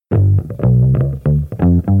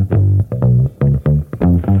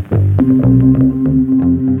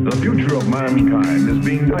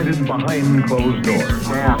conducted behind closed doors.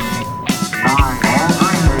 10, 9,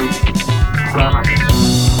 8,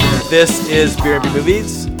 7. This is Beer and Beer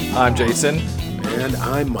Movies. I'm Jason. And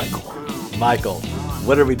I'm Michael. Michael,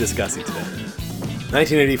 what are we discussing today?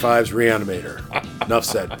 1985's Re-Animator. Enough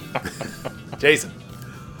said. Jason,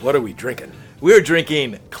 what are we drinking? We're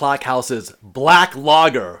drinking Clockhouse's Black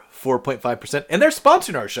Lager, 4.5%, and they're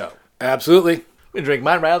sponsoring our show. Absolutely. We drink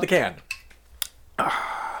mine right out of the can.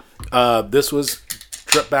 This was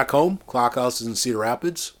trip back home. Clockhouse is in Cedar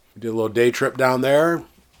Rapids. We did a little day trip down there.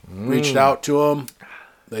 Reached out to them.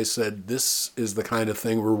 They said, this is the kind of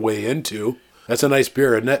thing we're way into. That's a nice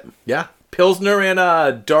beer, isn't it? Yeah. Pilsner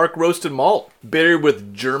and dark roasted malt, bitter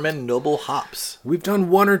with German noble hops. We've done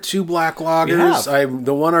one or two black lagers.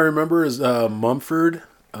 The one I remember is Mumford.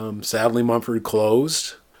 Sadly, Mumford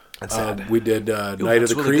closed. That's sad. We did Night of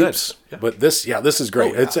the really Creeps. Yeah. But this is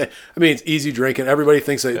great. Oh, yeah. It's easy drinking. Everybody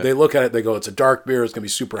thinks they look at it, they go, it's a dark beer, it's going to be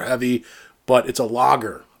super heavy, but it's a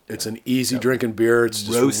lager. It's an easy drinking beer. It's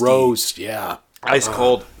just Roasty. roast. Yeah. Ice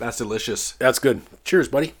cold. That's delicious. That's good. Cheers,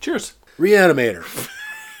 buddy. Cheers. Re-Animator.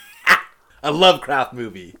 A Lovecraft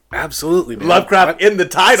movie. Absolutely, man. Lovecraft in the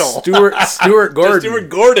title. Stuart Gordon. Stuart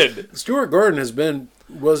Gordon. Stuart Gordon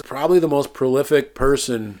was probably the most prolific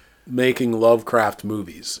person making Lovecraft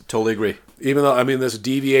movies. Totally agree. Even though, this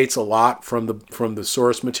deviates a lot from the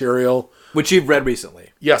source material. Which you've read recently.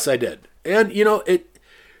 Yes, I did. And,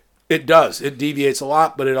 it does. It deviates a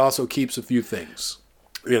lot, but it also keeps a few things.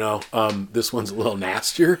 This one's a little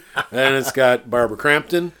nastier. And it's got Barbara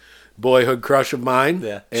Crampton, boyhood crush of mine.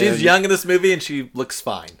 Yeah. And She's young in this movie and she looks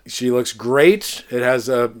fine. she looks great. It has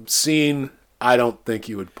a scene I don't think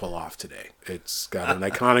you would pull off today. It's got an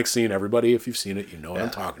iconic scene. Everybody, if you've seen it, you know what I'm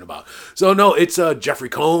talking about. So, no, it's Jeffrey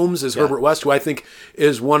Combs as Herbert West, who I think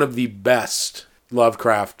is one of the best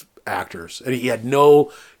Lovecraft actors. And he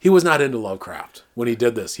was not into Lovecraft when he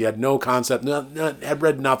did this. He had no concept, had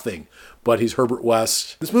read nothing, but he's Herbert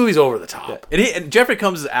West. This movie's over the top. Yeah. And Jeffrey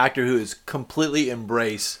Combs is an actor who has completely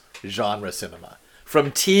embraced genre cinema.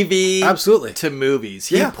 From TV Absolutely. to movies.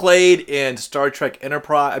 He played in Star Trek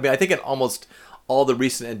Enterprise. I think in almost all the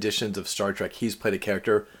recent editions of Star Trek, he's played a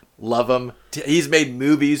character. Love him. He's made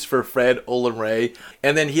movies for Fred Olen Ray.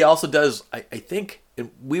 And then he also does, I think, and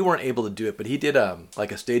we weren't able to do it, but he did a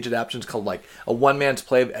stage adaptation called like a one-man's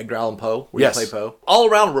play of Edgar Allan Poe, where he played Poe. All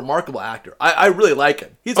around remarkable actor. I really like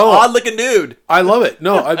him. He's an odd-looking dude. I love it.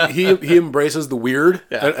 No, he embraces the weird.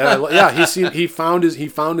 Yeah, he found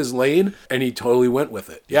his lane, and he totally went with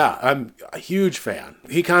it. Yeah, I'm a huge fan.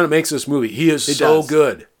 He kind of makes this movie. He is so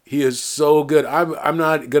good. He is so good. I'm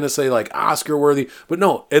not gonna say like Oscar worthy, but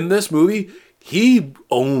no, in this movie, he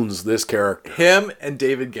owns this character. Him and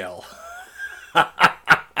David Gale.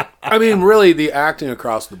 Really, the acting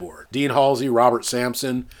across the board. Dean Halsey, Robert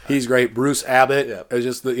Sampson, he's great. Bruce Abbott is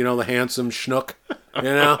just the handsome schnook,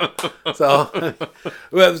 So,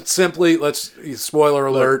 simply, spoiler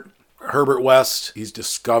alert, Herbert West, he's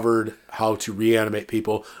discovered how to reanimate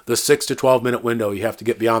people. The 6 to 12 minute window, you have to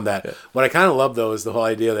get beyond that. Yeah. What I kind of love, though, is the whole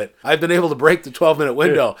idea that I've been able to break the 12-minute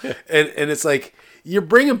window. And it's like, you're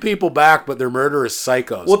bringing people back, but they're murderous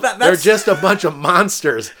psychos. Well, they're just a bunch of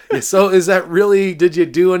monsters. So is that really? Did you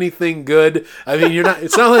do anything good? You're not.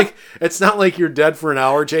 It's not like you're dead for an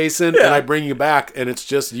hour, Jason, and I bring you back, and it's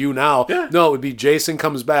just you now. Yeah. No, it would be Jason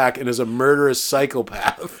comes back and is a murderous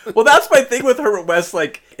psychopath. Well, that's my thing with Herbert West.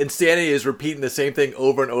 Like, insanity is repeating the same thing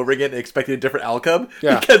over and over again and expecting a different outcome.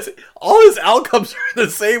 Yeah. Because all his outcomes are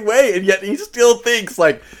the same way, and yet he still thinks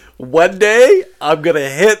like, one day, I'm going to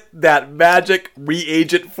hit that magic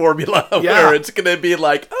reagent formula where it's going to be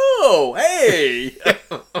like, oh, hey.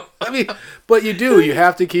 But you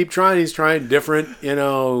have to keep trying. He's trying different,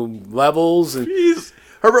 levels. And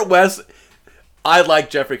Herbert West, I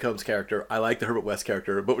like Jeffrey Combs' character. I like the Herbert West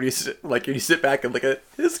character. But when you sit back and look at it,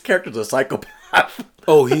 this character's a psychopath.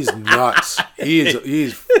 Oh, he's nuts.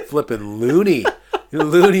 He's flipping loony.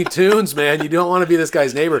 Looney Tunes, man. You don't want to be this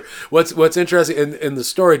guy's neighbor. What's interesting in the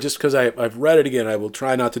story, just because I've read it again, I will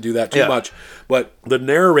try not to do that too much, but the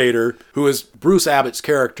narrator, who is Bruce Abbott's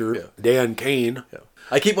character, Dan Kane. Yeah.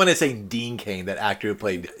 I keep wanting to say Dean Kane, that actor who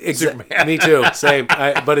played Superman. Me too, same.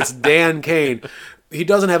 But it's Dan Kane. He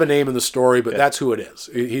doesn't have a name in the story, but that's who it is.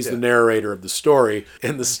 He's the narrator of the story.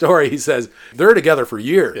 In the story, he says they're together for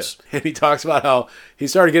years. Yeah. And he talks about how he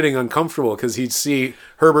started getting uncomfortable because he'd see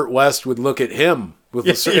Herbert West would look at him in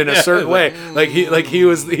a certain way. You're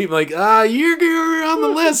on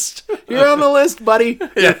the list. You're on the list, buddy.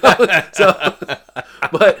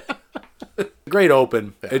 But great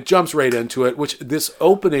open. It jumps right into it, which this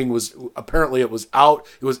opening was, apparently it was out,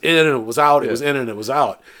 it was in and it was out, it was in and it was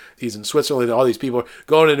out. He's in Switzerland, all these people are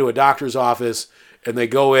going into a doctor's office, and they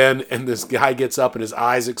go in, and this guy gets up, and his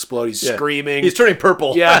eyes explode. He's screaming. He's turning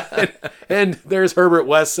purple. Yeah, and there's Herbert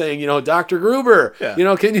West saying, Dr. Gruber,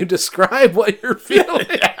 can you describe what you're feeling?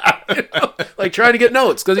 Like trying to get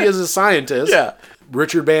notes because he is a scientist. Yeah.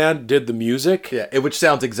 Richard Band did the music. Yeah, which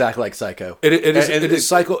sounds exactly like Psycho. It is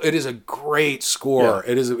Psycho. It is a great score.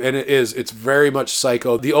 Yeah. It's very much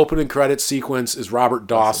Psycho. The opening credit sequence is Robert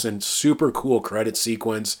Dawson. Super cool credit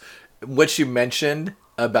sequence. What you mentioned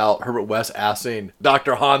about Herbert West asking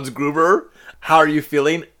Dr. Hans Gruber, how are you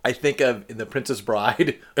feeling? I think of in The Princess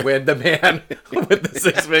Bride when the man with the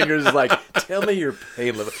 6 fingers is like, tell me your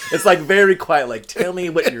pain level. It's like very quiet, like, tell me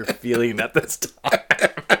what you're feeling at this time.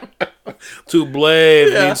 To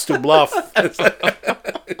blade means to bluff.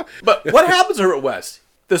 But what happens to Herbert West?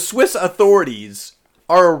 The Swiss authorities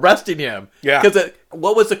are arresting him. Yeah. Because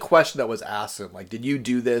what was the question that was asked him? Like, did you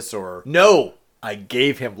do this or no? I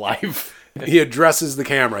gave him life. He addresses the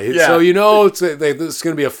camera. Yeah. So it's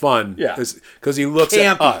going to be a fun. Yeah. Because he looks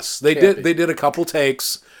Campy. at us. They did a couple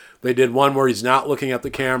takes. They did one where he's not looking at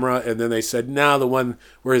the camera, and then they said, "No, the one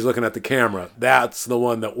where he's looking at the camera. That's the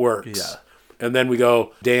one that works." Yeah. And then we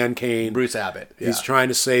go, Dan Kane. Bruce Abbott. Yeah. He's trying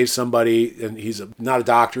to save somebody, and he's not a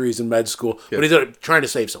doctor. He's in med school, but he's trying to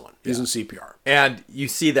save someone. He's in CPR. And you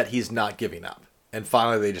see that he's not giving up. And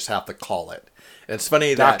finally, they just have to call it. And it's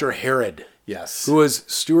funny Dr. Herod. Yes. Who is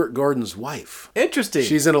Stuart Gordon's wife. Interesting.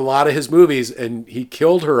 She's in a lot of his movies, and he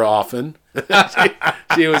killed her often.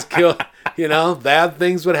 she was killed. Bad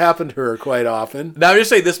things would happen to her quite often. Now, I'm just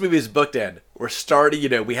saying this movie is bookend. We're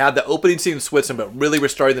starting, we had the opening scene in Switzerland, but really we're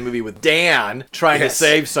starting the movie with Dan trying to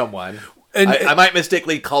save someone. And I might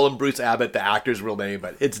mistakenly call him Bruce Abbott, the actor's real name,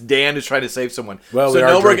 but it's Dan who's trying to save someone. Well, we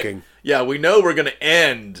are drinking. We know we're going to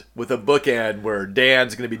end with a bookend where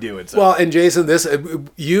Dan's going to be doing something. Well, and Jason,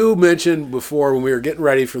 you mentioned before when we were getting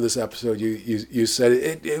ready for this episode, you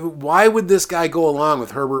said, why would this guy go along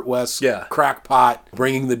with Herbert West's crackpot,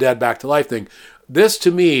 bringing the dead back to life thing? This,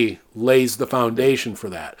 to me, lays the foundation for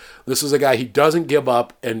that. This is a guy, he doesn't give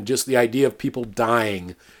up, and just the idea of people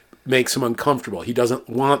dying makes him uncomfortable. He doesn't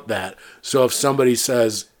want that. So if somebody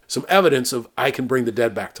says some evidence of I can bring the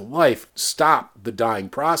dead back to life, stop the dying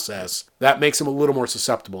process, that makes him a little more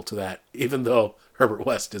susceptible to that, even though Herbert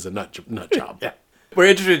West is a nut job. Yeah. We're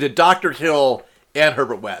introduced to Dr. Hill and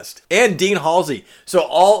Herbert West and Dean Halsey.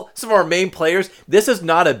 So some of our main players, this is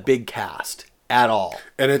not a big cast at all.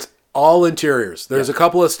 And it's all interiors. There's a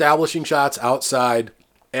couple establishing shots outside.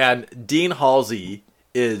 And Dean Halsey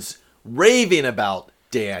is raving about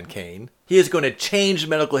Dan Kane. He is going to change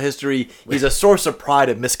medical history. He's a source of pride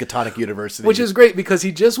at Miskatonic University. Which is great because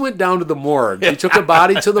he just went down to the morgue. He took a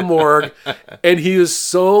body to the morgue, and he was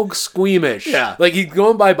so squeamish. Yeah. Like, he's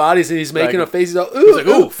going by bodies, and he's making a face. He's like,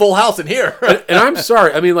 ooh, full house in here. And I'm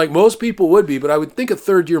sorry. I mean, like, most people would be, but I would think a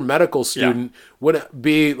third-year medical student would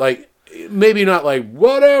be, like, maybe not like,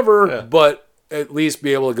 whatever, but at least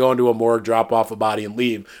be able to go into a morgue, drop off a body, and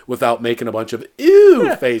leave without making a bunch of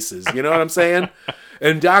faces. You know what I'm saying?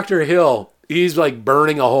 And Dr. Hill, he's like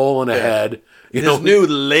burning a hole in a head. His new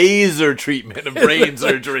laser treatment of brain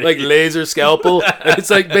surgery. Like laser scalpel. And it's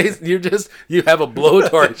like you have a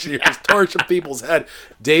blowtorch. You're just torching people's head.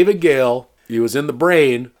 David Gale, he was in The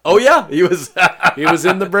Brain. Oh, yeah. He was He was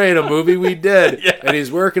in The Brain, a movie we did. And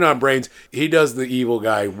he's working on Brains. He does the evil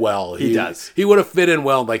guy well. He does. He would have fit in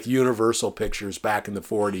well in like Universal Pictures back in the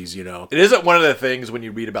 40s, It isn't one of the things when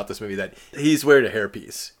you read about this movie that he's wearing a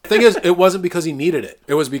hairpiece. The thing is, it wasn't because he needed it.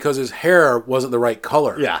 It was because his hair wasn't the right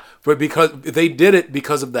color. Yeah. But because they did it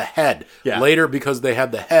because of the head. Yeah. Later, because they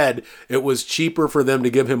had the head, it was cheaper for them to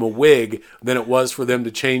give him a wig than it was for them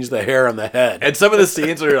to change the hair on the head. And some of the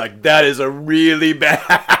scenes are like, that is a really bad.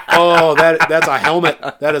 Oh, that's a helmet.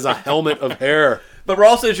 That is a helmet of hair. But we're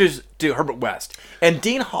also introduced to Herbert West. And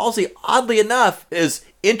Dean Halsey, oddly enough, is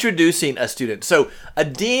introducing a student. So a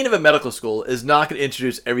dean of a medical school is not going to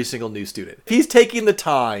introduce every single new student. He's taking the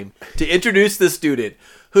time to introduce this student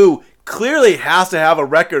who clearly has to have a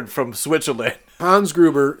record from Switzerland. Hans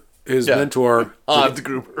Gruber, his mentor. Hans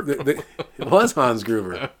Gruber. It was Hans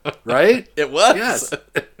Gruber, right? It was? Yes.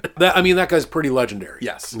 That guy's pretty legendary.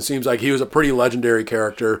 Yes. It seems like he was a pretty legendary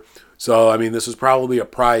character. So, this is probably a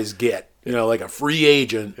prize get. Like a free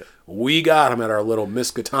agent. We got him at our little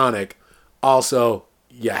Miskatonic. Also,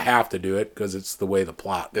 you have to do it because it's the way the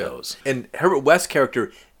plot goes. And Herbert West's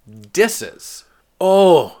character disses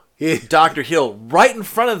Dr. Hill right in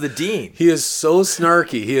front of the dean. He is so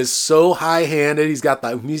snarky. He is so high-handed. He's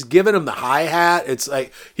giving him the hi-hat. It's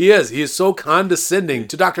like he is so condescending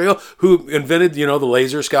to Dr. Hill, who invented, the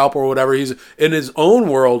laser scalpel or whatever. He's in his own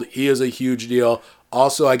world. He is a huge deal.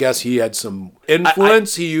 Also, I guess he had some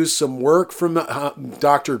influence. He used some work from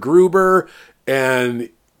Dr. Gruber. and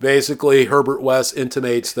basically Herbert West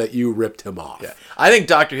intimates that you ripped him off. Yeah. I think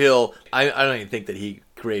Dr. Hill, I don't even think that he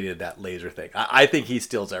created that laser thing. I think he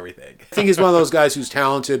steals everything. I think he's one of those guys who's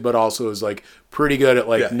talented, but also is like pretty good at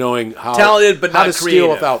like knowing how talented but how not to creative. steal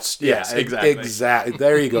without. Yeah, exactly.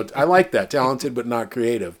 There you go. I like that. Talented but not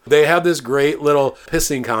creative. They have this great little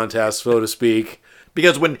pissing contest, so to speak.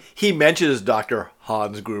 Because when he mentions Dr.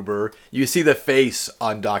 Hans Gruber, you see the face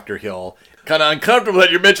on Dr. Hill. Kind of uncomfortable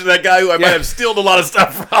that you're mentioning that guy who I might have stolen a lot of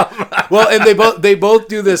stuff from. Well, and they both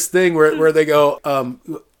do this thing where they go,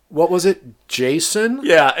 what was it, Jason?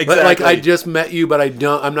 Yeah, exactly. Like I just met you, but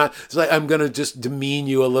I'm not. It's like I'm gonna just demean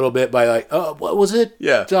you a little bit by like, oh, what was it?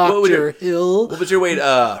 Yeah, Dr. Hill. What was your weight?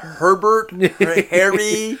 Herbert,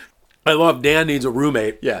 Harry. I love Dan needs a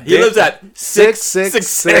roommate. Yeah, he lives at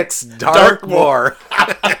 666 Darkmoor.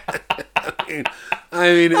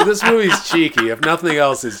 I mean, this movie's cheeky. If nothing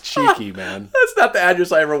else, it's cheeky, man. That's not the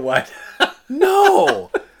address I ever went. No.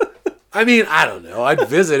 I mean, I don't know. I'd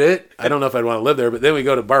visit it. I don't know if I'd want to live there, but then we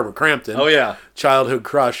go to Barbara Crampton. Oh, yeah. Childhood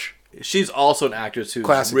crush. She's also an actress who's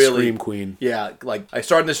classic really... scream queen. Yeah, like, I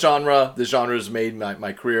started in this genre. This genre has made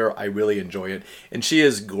my career. I really enjoy it. And she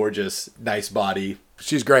is gorgeous. Nice body.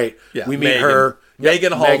 She's great. Yeah, we meet her.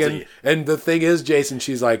 Megan Halsey. And the thing is, Jason,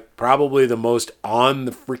 she's like probably the most on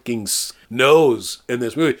the freaking nose in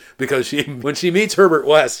this movie because when she meets Herbert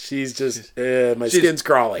West, she's just, my skin's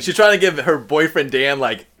crawling. She's trying to give her boyfriend Dan,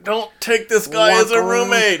 like, don't take this guy as a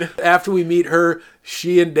roommate. After we meet her,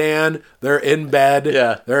 she and Dan, they're in bed.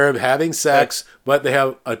 Yeah. They're having sex, but they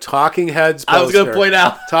have a Talking Heads poster. I was going to point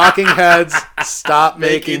out. Talking Heads, stop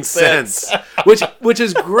making sense. Which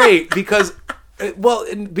is great because... Well,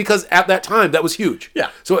 because at that time, that was huge. Yeah.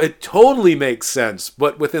 So it totally makes sense.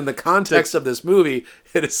 But within the context of this movie,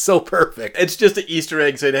 it is so perfect. It's just an Easter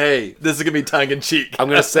egg saying, hey, this is going to be tongue-in-cheek. I'm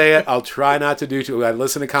going to say it. I'll try not to do too. I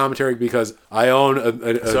listen to commentary because I own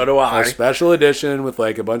so do I. A special edition with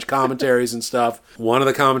like a bunch of commentaries and stuff. One of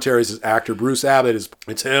the commentaries is actor Bruce Abbott.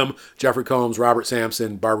 It's him, Jeffrey Combs, Robert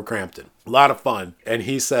Sampson, Barbara Crampton. A lot of fun. And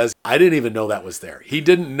he says, I didn't even know that was there. He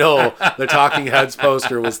didn't know the Talking Heads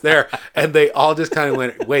poster was there. And they all just kind of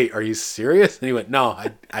went, wait, are you serious? And he went, no,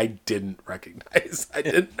 I didn't recognize. I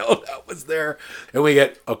didn't know that was there. And we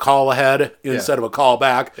get a call ahead instead of a call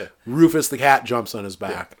back. Yeah. Rufus the cat jumps on his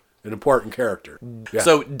back. Yeah. An important character. Yeah.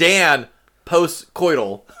 So Dan,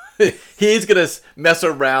 post-coital, he's going to mess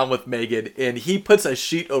around with Megan. And he puts a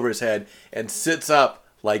sheet over his head and sits up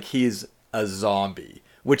like he's a zombie.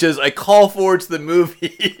 Which is a call forward to the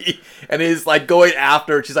movie. And he's like going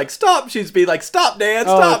after her. She's like, stop. She's being like, stop, Dan.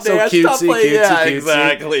 Stop, Dan. So cutesy, stop playing. Cutesy.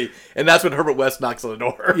 Exactly. And that's when Herbert West knocks on the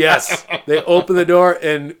door. Yes. They open the door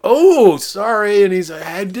and, oh, sorry. And he's like,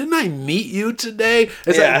 hey, didn't I meet you today?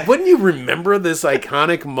 It's like, wouldn't you remember this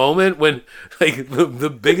iconic moment when like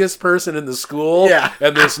the biggest person in the school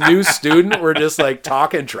and this new student were just like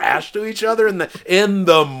talking trash to each other in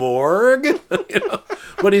the morgue? You know?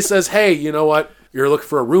 But he says, hey, you know what? You're looking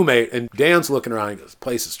for a roommate, and Dan's looking around and goes, this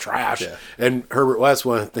place is trash. Yeah. And Herbert West,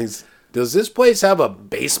 one of the things, does this place have a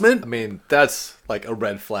basement? I mean, that's like a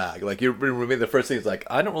red flag. Like, your roommate, the first thing is like,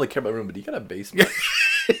 I don't really care about the room, but you got a basement?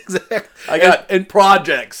 Exactly. I got and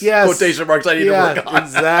projects, yes, quotation marks I need to work on.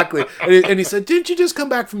 Exactly. And he said, didn't you just come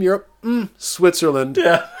back from Europe? Switzerland.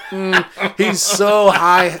 Yeah. He's so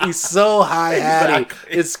high. He's so high-hatty.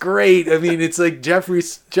 Exactly. It's great. I mean, it's like Jeffrey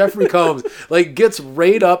Combs, like, gets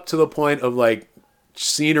right up to the point of, like,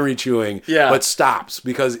 scenery chewing, but stops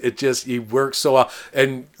because he works so well.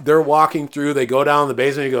 And they're walking through, they go down the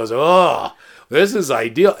basement, he goes, oh, this is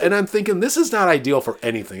ideal. And I'm thinking, this is not ideal for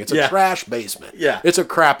anything. It's a trash basement. Yeah. It's a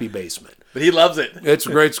crappy basement. But he loves it. It's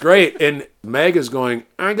great. It's great. And Meg is going,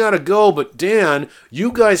 I gotta go, but Dan,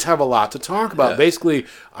 you guys have a lot to talk about. Basically,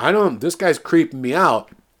 this guy's creeping me out.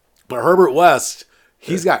 But Herbert West,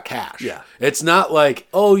 he's got cash. Yeah. It's not like,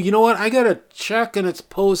 oh, you know what? I got a check and it's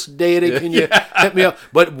post-dated. Can you hit me up?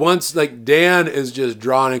 But once, like, Dan is just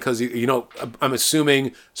drawn in because, I'm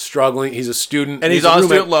assuming struggling. He's a student. And he's on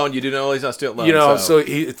student loan. You do know he's on student loan. So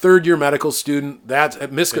he third-year medical student. That's at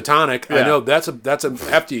Miskatonic. Yeah. I know that's a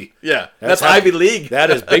hefty. Yeah. That's Ivy League. That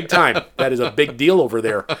is big time. That is a big deal over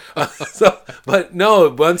there. But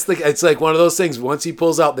no, it's like one of those things. Once he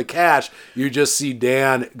pulls out the cash, you just see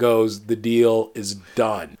Dan goes, the deal is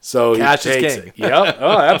done. So cash is king. Yep.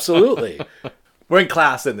 Oh, absolutely. We're in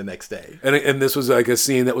class then the next day. And this was like a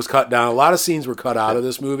scene that was cut down. A lot of scenes were cut out of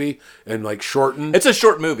this movie and like shortened. It's a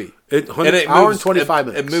short movie. Hour and 25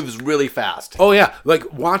 minutes. It moves really fast. Oh, yeah.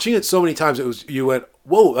 Like watching it so many times, you went,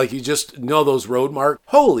 whoa, like you just know those road marks.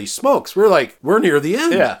 Holy smokes. We're near the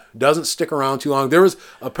end. Yeah. Doesn't stick around too long. There was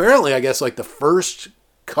apparently, I guess, like the first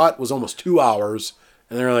cut was almost 2 hours.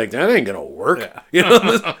 And they're like, that ain't gonna work. Yeah. You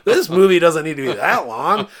know, this movie doesn't need to be that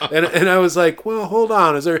long. And I was like, well, hold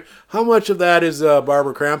on. How much of that is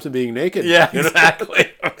Barbara Crampton being naked? Yeah, You know?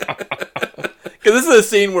 exactly. Because this is a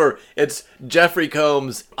scene where it's Jeffrey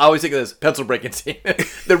Combs. I always think of this pencil breaking scene.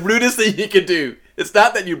 The rudest thing you can do. It's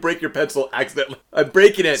not that you break your pencil accidentally. I'm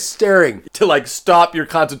breaking it Staring. to like stop your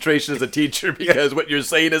concentration as a teacher because what you're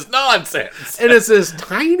saying is nonsense. And it's this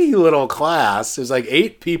tiny little class. There's like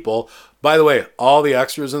 8 people. By the way, all the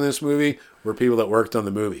extras in this movie were people that worked on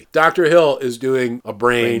the movie. Dr. Hill is doing a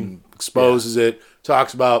brain, exposes it,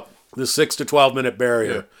 talks about the 6 to 12 minute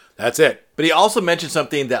barrier. Yeah. That's it. But he also mentioned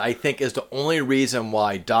something that I think is the only reason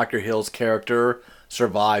why Dr. Hill's character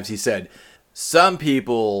survives. He said, some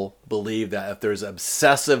people believe that if there's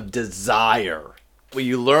obsessive desire, well,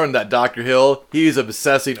 you learn that Dr. Hill, he's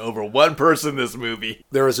obsessing over one person in this movie.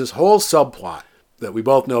 There was this whole subplot that we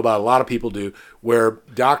both know about, a lot of people do, where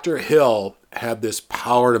Dr. Hill had this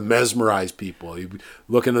power to mesmerize people. He'd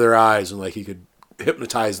look into their eyes and like he could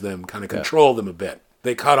hypnotize them, kind of control them a bit.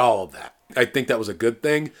 They cut all of that. I think that was a good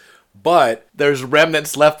thing. But there's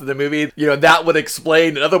remnants left of the movie, that would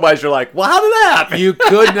explain. And otherwise, you're like, well, how did that happen? you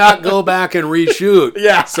could not go back and reshoot.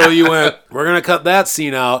 Yeah. So you went, we're going to cut that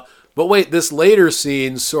scene out. But wait, this later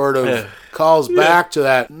scene sort of calls back to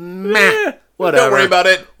that, meh, whatever. Don't worry about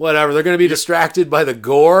it. Whatever. They're going to be distracted by the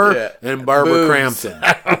gore and Barbara Boobs. Crampton.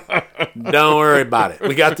 Don't worry about it.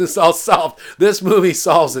 We got this all solved. This movie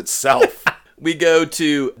solves itself. We go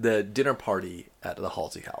to the dinner party at the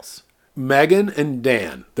Halsey house. Megan and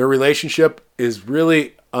Dan, their relationship is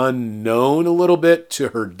really unknown a little bit to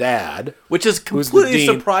her dad, which is who's the completely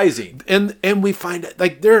dean. surprising. And we find it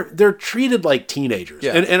like they're treated like teenagers.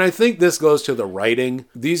 Yeah. And I think this goes to the writing.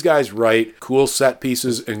 These guys write cool set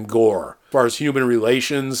pieces and gore. As far as human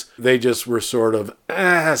relations, they just were sort of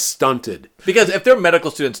stunted. Because if they're medical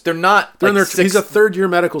students, they're not. They're like he's a third-year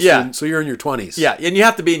medical Yeah. student, so you're in your 20s. Yeah, and you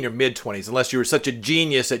have to be in your mid-20s unless you were such a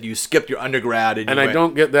genius that you skipped your undergrad. And I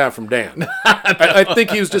don't get that from Dan. I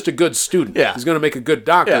think he was just a good student. Yeah. He's going to make a good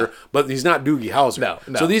doctor, Yeah. but he's not Doogie Howser.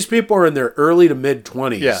 No. So these people are in their early to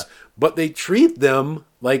mid-20s, Yeah. but they treat them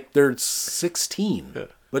like they're 16. Yeah.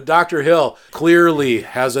 But Dr. Hill clearly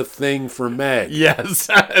has a thing for Meg. Yes,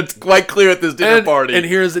 it's quite clear at this dinner party. And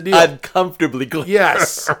here's the deal. Uncomfortably clear.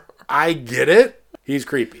 Yes, I get it. He's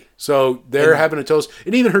creepy. So they're having a toast.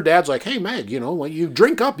 And even her dad's like, hey, Meg, when you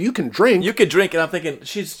drink up, you can drink. You can drink, and I'm thinking,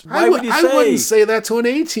 why would you say? I wouldn't say that to an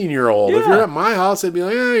 18-year-old. If Yeah. you're at my house, they'd be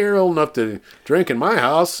like, you're old enough to drink in my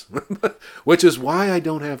house. Which is why I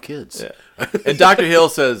don't have kids. Yeah. And Dr. Hill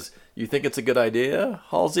says, you think it's a good idea,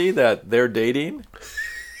 Halsey, that they're dating?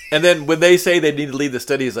 And then when they say they need to leave the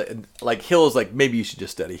study, like Hill is like, maybe you should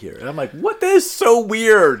just study here. And I'm like, what? This is so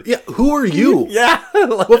weird. Yeah, who are you? Yeah.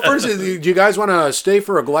 Well, first, do you guys want to stay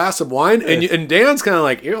for a glass of wine? And Dan's kind of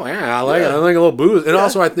like, I like a little booze. And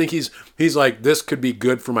also, I think he's like, this could be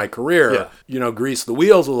good for my career. Yeah. Grease the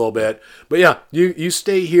wheels a little bit. But yeah, you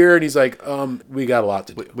stay here. And he's like, we got a lot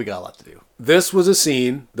to do. We got a lot to do. This was a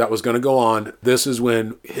scene that was going to go on. This is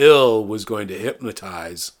when Hill was going to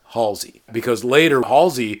hypnotize Halsey. Because later,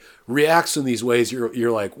 Halsey reacts in these ways.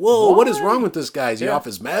 You're like, whoa, what is wrong with this guy? Is he off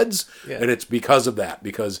his meds? Yeah. And it's because of that.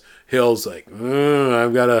 Because Hill's like,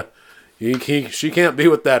 I've got to... She can't be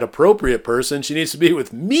with that appropriate person. She needs to be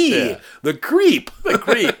with me, the creep. The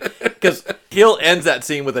creep. Because Hill ends that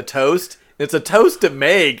scene with a toast. It's a toast to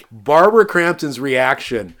Meg. Barbara Crampton's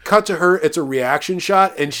reaction. Cut to her. It's a reaction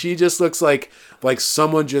shot, and she just looks like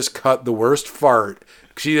someone just cut the worst fart.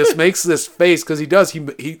 She just makes this face because he does.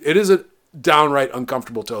 It is a downright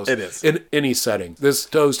uncomfortable toast. It is. In any setting. This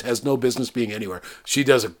toast has no business being anywhere. She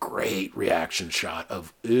does a great reaction shot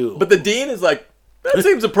of ew. But the dean is like, that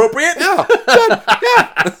seems appropriate. Yeah, good.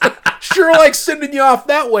 Yeah. Sure like sending you off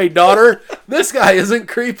that way, daughter. This guy isn't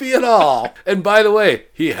creepy at all. And by the way,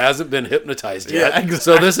 he hasn't been hypnotized yet. Yeah, exactly.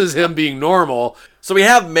 So this is him being normal. So we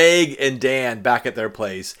have Meg and Dan back at their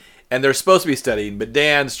place, and they're supposed to be studying, but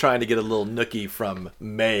Dan's trying to get a little nookie from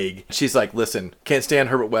Meg. She's like, listen, can't stand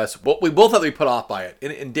Herbert West. Well, we both have to be put off by it.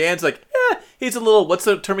 And Dan's like, he's a little, what's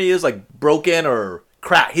the term he is? Like broken or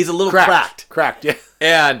cracked. He's a little cracked. Cracked, yeah.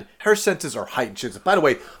 And her senses are heightened. She says, by the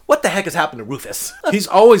way, what the heck has happened to Rufus? He's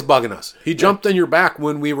always bugging us. He jumped on your back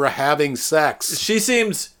when we were having sex. She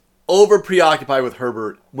seems over preoccupied with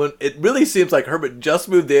Herbert when it really seems like Herbert just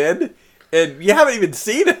moved in and you haven't even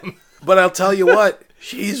seen him. But I'll tell you what,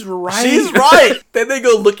 she's right. She's right. Then they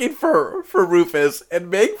go looking for Rufus, and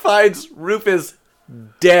Meg finds Rufus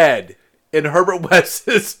dead in Herbert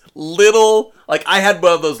West's little, like I had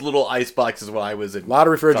one of those little ice boxes when I was in. A lot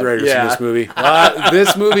of refrigerators in this movie.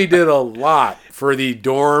 This movie did a lot for the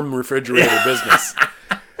dorm refrigerator business.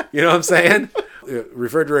 You know what I'm saying?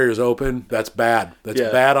 Refrigerator's open. That's bad. That's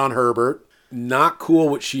bad on Herbert. Not cool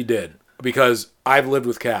what she did. Because I've lived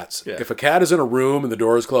with cats. Yeah. If a cat is in a room and the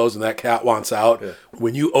door is closed and that cat wants out,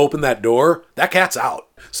 when you open that door, that cat's out.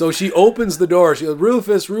 So she opens the door. She goes,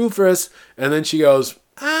 Rufus, Rufus. And then she goes,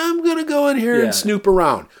 I'm going to go in here and snoop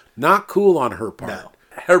around. Not cool on her part. No.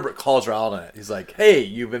 Herbert calls her out on it. He's like, hey,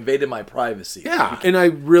 you've invaded my privacy. Yeah, and I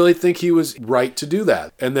really think he was right to do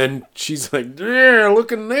that. And then she's like,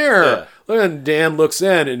 look in there. Yeah. And Dan looks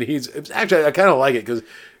in, and actually, I kind of like it because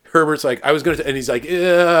Herbert's like, I was going to, and he's like,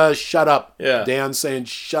 shut up. Yeah. Dan's saying,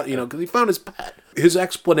 shut, because he found his pet. His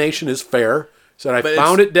explanation is fair. Said, I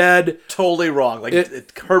found it dead. Totally wrong.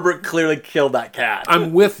 Like, Herbert clearly killed that cat.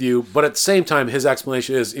 I'm with you, but at the same time, his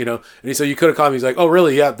explanation is, and he said, you could have called me. He's like, oh,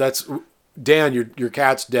 really? Yeah, that's, Dan, your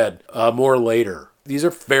cat's dead. More later. These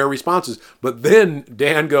are fair responses. But then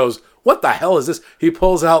Dan goes, what the hell is this? He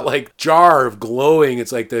pulls out like jar of glowing.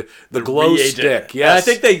 It's like the glow reagent. Stick. Yes. And I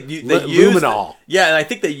think they used luminol. And I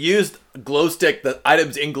think they used glow stick, the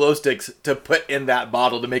items in glow sticks, to put in that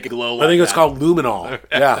bottle to make it glow. I think it's called luminol.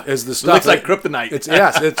 Yeah, is the stuff. It looks like kryptonite.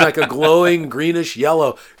 It's like a glowing greenish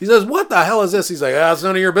yellow. He says, "What the hell is this?" He's like, "It's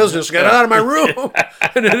none of your business. Get out of my room."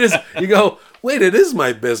 And it is. You go, wait, it is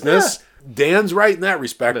my business. Yeah. Dan's right in that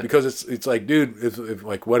respect because it's like, dude, if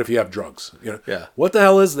like, what if you have drugs? What the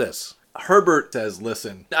hell is this? Herbert says,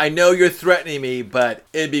 listen, I know you're threatening me, but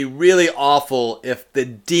it'd be really awful if the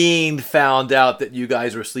dean found out that you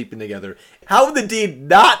guys were sleeping together. How would the dean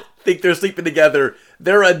not think they're sleeping together?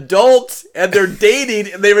 They're adults and they're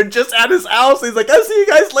dating and they were just at his house. He's like, I'll see you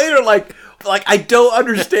guys later. Like I don't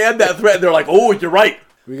understand that threat. And they're like, oh, you're right.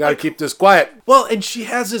 We got to keep this quiet. Well, and she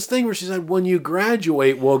has this thing where she said, when you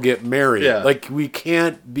graduate, we'll get married. Yeah. Like, we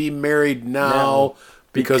can't be married now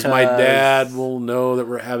because my dad will know that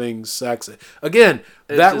we're having sex. Again,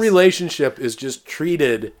 that relationship is just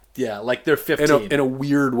treated... Yeah, like they're 15. In a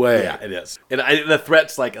weird way. Yeah, it is. And the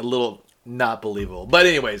threat's like a little not believable. But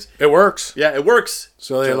anyways. It works. Yeah, it works.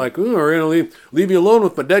 So they're like, ooh, we're going to leave you alone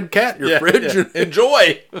with my dead cat in your fridge. Yeah.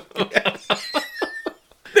 Enjoy.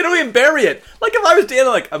 They don't even bury it. Like, if I was Dan,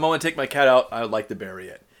 like, I'm going to take my cat out, I would like to bury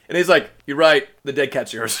it. And he's like, you're right, the dead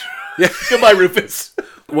cat's yours. Yeah. Goodbye, Rufus.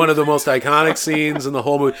 One of the most iconic scenes in the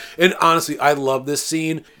whole movie. And honestly, I love this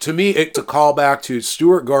scene. To me, it's a callback to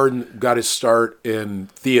Stuart Gordon got his start in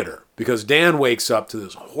theater. Because Dan wakes up to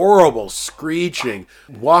this horrible screeching,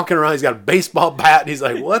 walking around. He's got a baseball bat, and he's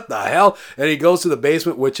like, what the hell? And he goes to the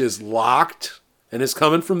basement, which is locked, and is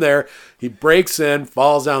coming from there. He breaks in,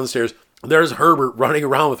 falls down the stairs. There's Herbert running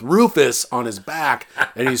around with Rufus on his back,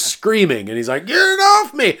 and he's screaming, and he's like, get it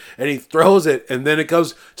off me! And he throws it, and then it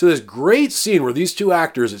goes to this great scene where these two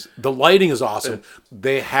actors, the lighting is awesome.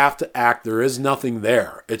 They have to act. There is nothing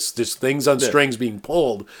there. It's just things on strings being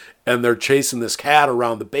pulled, and they're chasing this cat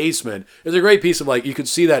around the basement. It's a great piece of, like, you could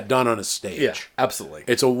see that done on a stage. Yeah, absolutely.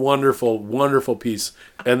 It's a wonderful, wonderful piece.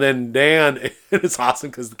 And then Dan, it's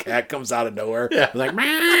awesome because the cat comes out of nowhere. Yeah. Like,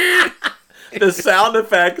 meow. The sound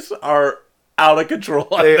effects are out of control.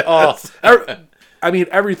 I mean,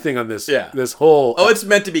 everything on this, this whole... Oh, it's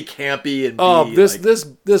meant to be campy and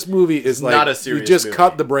this movie is like... Not a serious you just movie.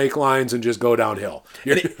 Cut the brake lines and just go downhill.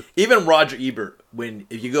 Even Roger Ebert,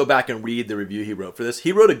 if you go back and read the review he wrote for this,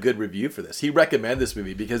 he wrote a good review for this. He recommended this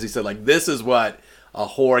movie because he said, like, this is what a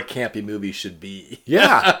horror campy movie should be.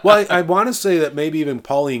 Yeah. Well, I want to say that maybe even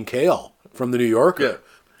Pauline Kael from The New Yorker...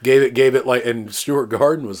 Gave it like, and Stuart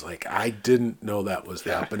Gordon was like, I didn't know that was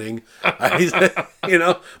happening. But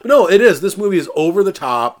no, it is. This movie is over the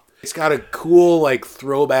top. It's got a cool, like,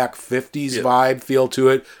 throwback 50s vibe feel to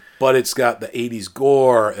it, but it's got the 80s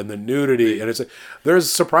gore and the nudity, and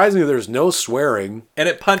surprisingly, there's no swearing. And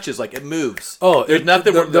it punches, like, it moves. Oh, there's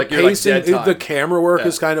nothing the like pacing, you're like dead time. The camera work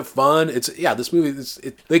is kind of fun. This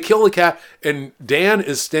movie, they kill the cat, and Dan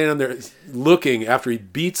is standing there looking after he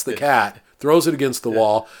beats the cat, throws it against the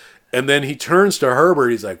wall, and then he turns to Herbert.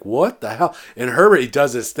 He's like, what the hell? And Herbert, he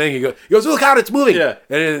does this thing. He goes, look out, it's moving. Yeah.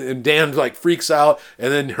 And Dan, like, freaks out.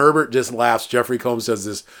 And then Herbert just laughs. Jeffrey Combs does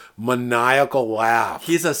this maniacal laugh.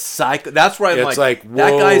 He's a psycho. That's why I'm like, whoa,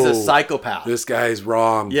 that guy's a psychopath. This guy's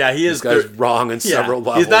wrong. Yeah, he is. This guy's wrong in several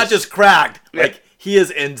levels. He's not just cracked. Like, he is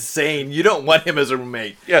insane. You don't want him as a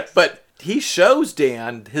roommate. Yes. But he shows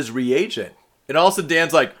Dan his reagent. And all of a sudden,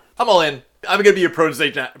 Dan's like, I'm all in. I'm going to be your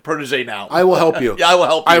protege now. I will help you. Yeah, I will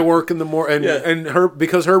help you. I work in the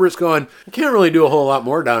because Herbert's going, I can't really do a whole lot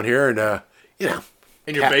more down here. And,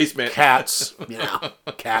 in your basement. Cats,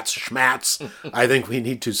 cats, schmats. I think we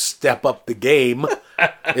need to step up the game,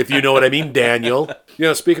 if you know what I mean, Daniel.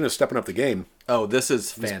 Speaking of stepping up the game. Oh, this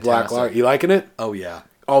is fantastic. Black Lager. You liking it? Oh, yeah.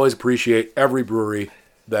 Always appreciate every brewery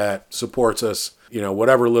that supports us,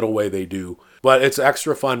 whatever little way they do. But it's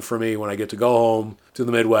extra fun for me when I get to go home to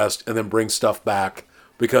the Midwest and then bring stuff back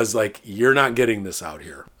because, you're not getting this out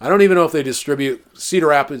here. I don't even know if they distribute. Cedar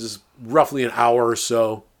Rapids is roughly an hour or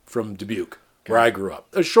so from Dubuque, where I grew up.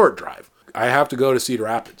 A short drive. I have to go to Cedar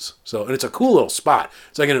Rapids. And it's a cool little spot.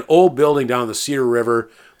 It's like in an old building down the Cedar River.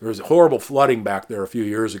 There was horrible flooding back there a few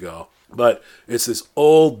years ago. But it's this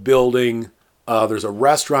old building. There's a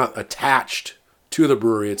restaurant attached to the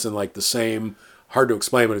brewery. It's in the same, hard to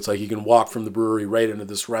explain, but it's you can walk from the brewery right into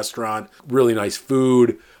this restaurant. Really nice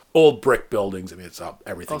food. Old brick buildings. I mean, it's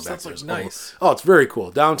everything back there. Nice. Oh, it's very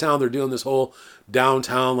cool. Downtown, they're doing this whole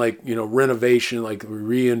downtown, renovation,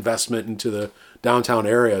 reinvestment into the downtown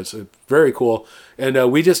area. It's very cool. And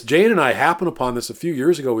Jane and I happened upon this a few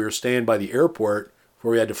years ago. We were staying by the airport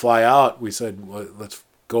before we had to fly out. We said, well, let's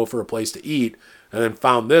go for a place to eat. And then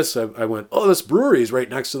found this. I went, oh, this brewery is right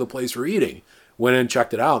next to the place we're eating. Went in,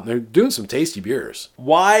 checked it out, and they're doing some tasty beers.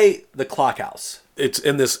 Why the Clock House? It's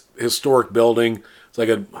in this historic building. It's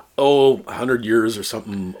 100 years or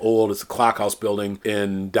something old. It's the Clock House building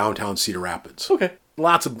in downtown Cedar Rapids. Okay.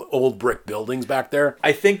 Lots of old brick buildings back there.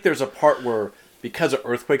 I think there's a part where, because of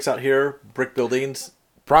earthquakes out here, brick buildings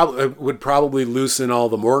would probably loosen all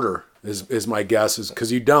the mortar. Is my guess, is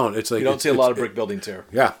because you don't. It's you don't see a lot of brick buildings here.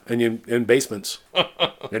 Yeah, and in basements.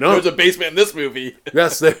 There's a basement in this movie.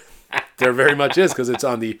 Yes, there very much is, because it's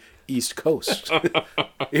on the East Coast.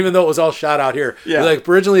 Even though it was all shot out here. Yeah.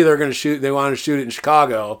 Originally they wanted to shoot it in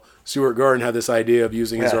Chicago. Stuart Gordon had this idea of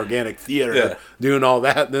using his organic theater, doing all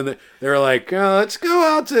that. And then they were like, let's go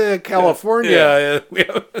out to California.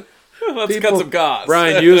 Yeah. Let's cut some costs.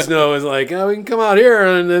 Brian Usno is like, we can come out here.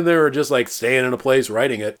 And then they were just staying in a place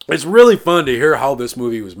writing it. It's really fun to hear how this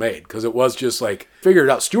movie was made, because it was just figured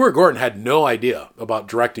out. Stuart Gordon had no idea about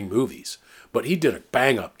directing movies, but he did a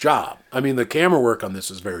bang-up job. I mean, the camera work on this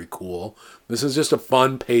is very cool. This is just a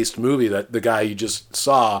fun-paced movie that the guy you just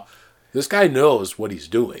saw, this guy knows what he's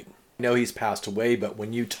doing. I know he's passed away, but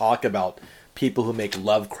when you talk about people who make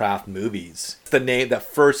Lovecraft movies, that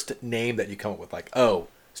first name that you come up with,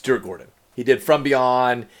 Stuart Gordon. He did From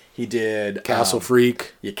Beyond. He did Castle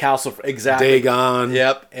Freak. Yeah, Castle Freak. Exactly. Dagon.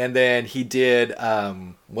 Yep. And then he did,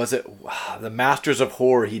 was it The Masters of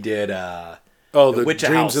Horror? He did... the Witch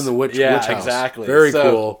Dreams House. in the Witch Yeah, House. Exactly. Very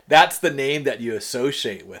cool. That's the name that you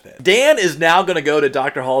associate with it. Dan is now going to go to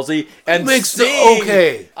Dr. Halsey and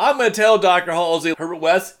okay. I'm going to tell Dr. Halsey, Herbert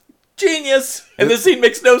West, genius. And this scene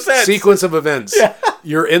makes no sense. Sequence of events. Yeah.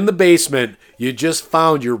 You're in the basement. You just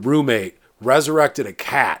found your roommate resurrected a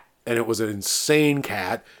cat, and it was an insane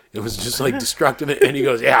cat. It was just destructive. And he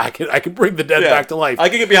goes, I can bring the dead back to life. I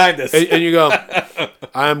can get behind this. And you go,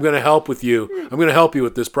 I'm going to help with you. I'm going to help you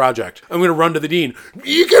with this project. I'm going to run to the dean.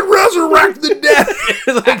 You can resurrect the dead.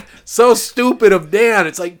 It's so stupid of Dan.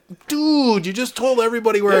 It's dude, you just told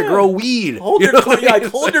everybody where I grow weed. Hold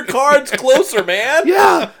your cards closer, man.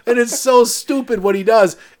 Yeah. And it's so stupid what he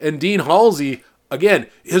does. And Dean Halsey, again,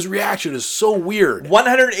 his reaction is so weird.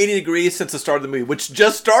 180 degrees since the start of the movie, which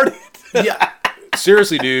just started. Yeah.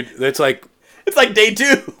 Seriously, dude. It's it's day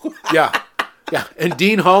 2. Yeah. Yeah. And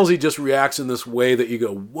Dean Halsey just reacts in this way that you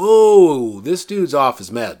go, whoa, this dude's off his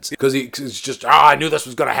meds. Because he's just, I knew this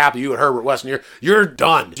was going to happen. You and Herbert West, and you're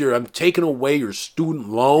done. I'm taking away your student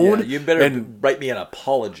loan. Yeah, you better write me an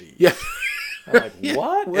apology. Yeah. I'm like,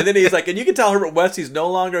 what? And then he's like, and you can tell Herbert West he's no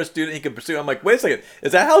longer a student he can pursue. I'm like, wait a second.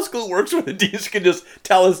 Is that how school works where the deans can just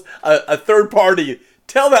tell us a third party,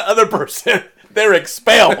 tell that other person they're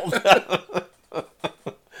expelled?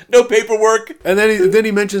 No paperwork. And then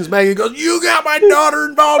he mentions Maggie. He goes, you got my daughter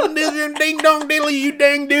involved in this, ding dong diddly, you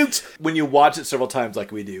dang dukes. When you watch it several times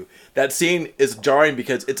like we do, that scene is jarring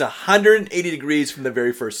because it's 180 degrees from the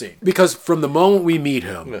very first scene. Because from the moment we meet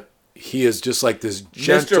him, he is just this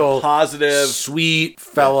gentle, Mr. Positive, sweet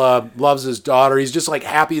fella, loves his daughter. He's just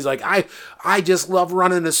happy. He's I just love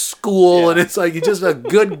running a school. And it's he's just a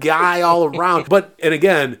good guy all around. And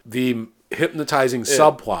again, the hypnotizing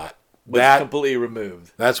subplot. Was completely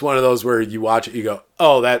removed. That's one of those where you watch it, you go,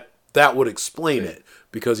 oh, that would explain it.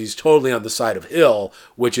 Because he's totally on the side of Hill,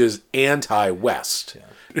 which is anti-West.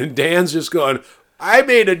 Yeah. And Dan's just going, I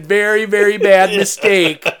made a very, very bad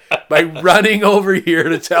mistake by running over here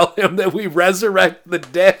to tell him that we resurrect the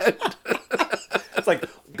dead. It's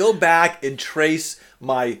go back and trace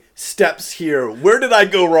my steps here. Where did I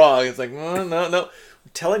go wrong? It's no.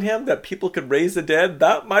 Telling him that people could raise the dead,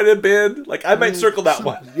 that might have been, I might circle that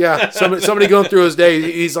one. Yeah, somebody going through his day,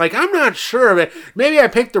 he's like, I'm not sure of it. Maybe I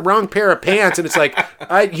picked the wrong pair of pants. And it's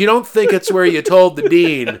you don't think it's where you told the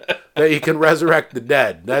dean that you can resurrect the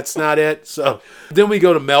dead. That's not it. So then we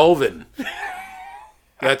go to Melvin.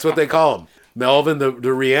 That's what they call him. Melvin, the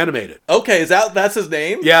Re-Animated. Okay, that's his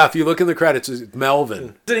name? Yeah, if you look in the credits, it's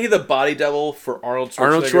Melvin. Isn't he the body double for Arnold Schwarzenegger?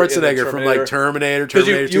 Arnold Schwarzenegger from like Terminator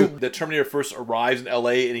 2. The Terminator first arrives in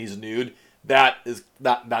L.A. and he's nude. That's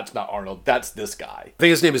not Arnold. That's this guy. I think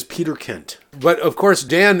his name is Peter Kent. But of course,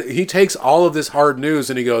 Dan, he takes all of this hard news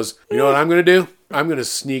and he goes, you know what I'm going to do? I'm going to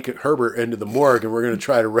sneak Herbert into the morgue and we're going to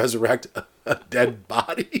try to resurrect a dead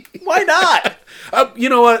body. Why not? You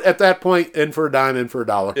know what? At that point, in for a dime, in for a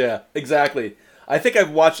dollar. Yeah, exactly. I think I've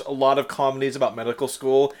watched a lot of comedies about medical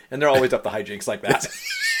school, and they're always up to hijinks like that.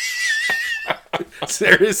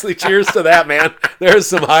 Seriously, cheers to that, man. There's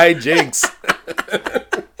some hijinks.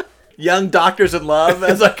 Young doctors in love,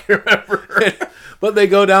 as I can remember. But they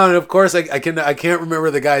go down, and of course, I can't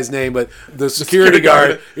remember the guy's name, but the security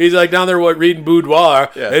guard, he's like down there reading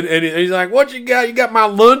boudoir, and he's like, what you got? You got my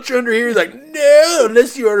lunch under here? He's like, no,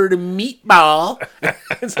 unless you ordered a meatball.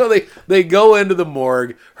 And so they go into the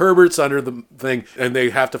morgue. Herbert's under the thing, and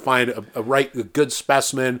they have to find a good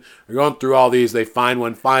specimen. They're going through all these. They find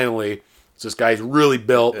one finally. This guy's really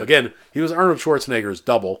built. Yeah. Again, he was Arnold Schwarzenegger's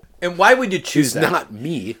double. And why would you choose that? He's not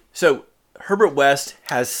me. So Herbert West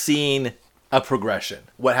has seen a progression.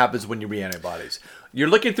 What happens when you reanimate bodies? You're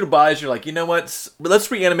looking through bodies, you're like, you know what? Let's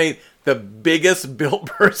reanimate the biggest built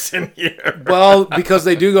person here. Well, because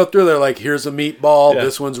they do go through, they're like, here's a meatball,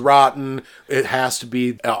 this one's rotten, it has to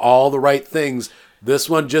be all the right things. This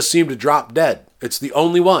one just seemed to drop dead. It's the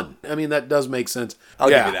only one. I mean, that does make sense. I'll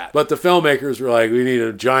give you that. But the filmmakers were like, we need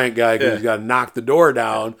a giant guy because he's got to knock the door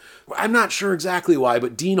down. Yeah. I'm not sure exactly why,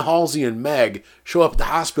 but Dean Halsey and Meg show up at the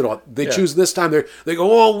hospital. They choose this time. They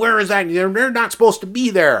go, oh, where is that? They're not supposed to be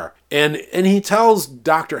there. And he tells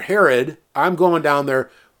Dr. Herod, I'm going down there.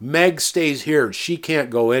 Meg stays here. She can't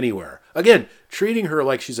go anywhere. Again, treating her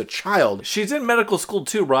like she's a child. She's in medical school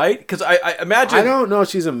too, right? Because I imagine... I don't know if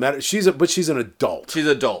she's but she's an adult. She's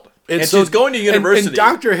an adult. And so, she's going to university. And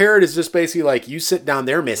Dr. Herod is just basically like, you sit down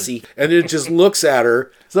there, missy. And it just looks at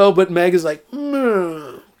her. So, but Meg is like,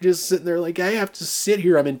 just sitting there like, I have to sit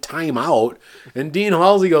here. I'm in timeout. And Dean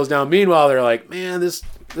Halsey goes down. Meanwhile, they're like, man, this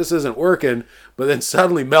isn't working. But then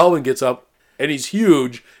suddenly Melvin gets up, and he's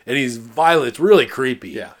huge, and he's violent. It's really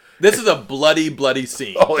creepy. Yeah. This is a bloody, bloody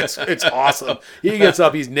scene. Oh, it's awesome. He gets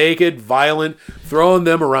up, he's naked, violent, throwing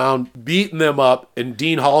them around, beating them up, and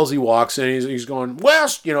Dean Halsey walks in, he's going,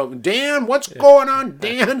 West, Dan, what's going on,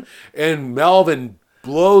 Dan? And Melvin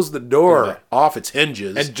blows the door off its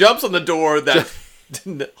hinges. And jumps on the door that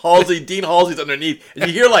Dean Halsey's underneath, and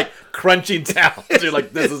you hear like crunching sounds. You're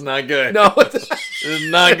like, this is not good. No, this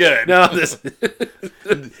is not good. No,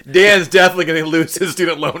 Dan's definitely going to lose his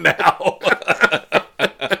student loan now.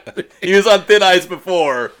 He was on thin ice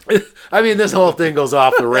before. I mean, this whole thing goes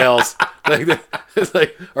off the rails. It's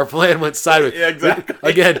like our plan went sideways. Yeah, exactly.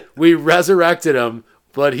 Again, we resurrected him,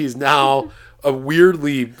 but he's now a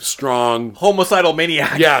weirdly strong... homicidal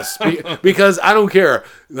maniac. Yes, because I don't care.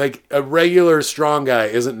 Like, a regular strong guy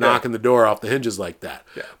isn't knocking the door off the hinges like that.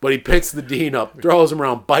 Yeah. But he picks the Dean up, throws him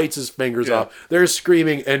around, bites his fingers off. They're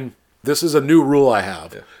screaming, and this is a new rule I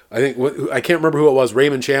have. Yeah. I can't remember who it was.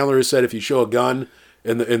 Raymond Chandler who said if you show a gun...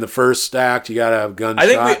 In the first act, you gotta have gun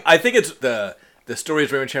shot. I think it's the story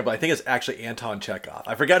is Raymond Chandler. I think it's actually Anton Chekhov.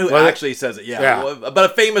 I forgot who actually says it. Yeah. But a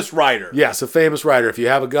famous writer. Yes, a famous writer. If you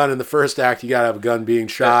have a gun in the first act, you gotta have a gun being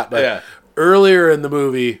shot. But earlier in the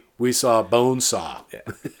movie, we saw a bone saw.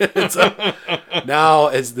 Yeah. So now,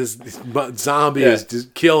 as this zombie is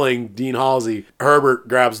just killing Dean Halsey, Herbert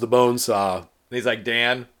grabs the bone saw. And he's like,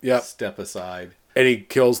 Dan, step aside. And he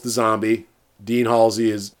kills the zombie. Dean Halsey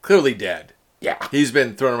is clearly dead. Yeah. He's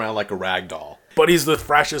been thrown around like a rag doll. But he's the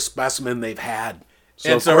freshest specimen they've had.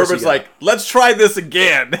 So Herbert's like, let's try this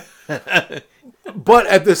again. But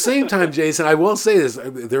at the same time, Jason, I will say this.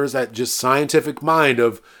 There's that just scientific mind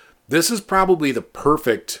of, this is probably the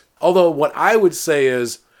perfect... Although what I would say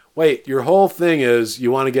is, wait, your whole thing is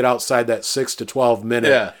you want to get outside that 6 to 12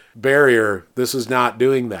 minute barrier. This is not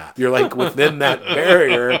doing that. You're like within that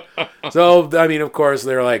barrier. So, I mean, of course,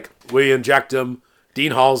 they're like, we inject him.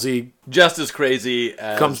 Dean Halsey just as crazy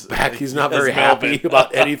as comes back. He's not very happy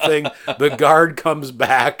about anything. The guard comes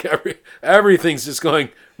back. Everything's just going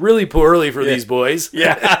really poorly for these boys.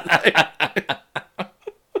 Yeah.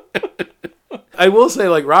 I will say,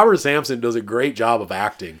 like, Robert Sampson does a great job of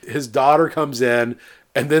acting. His daughter comes in,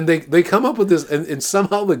 and then they come up with this, and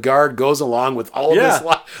somehow the guard goes along with all of this.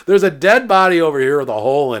 There's a dead body over here with a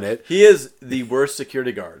hole in it. He is the worst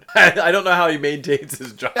security guard. I don't know how he maintains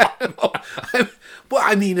his job. Well,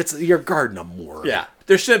 I mean, you're guarding a morgue. Yeah.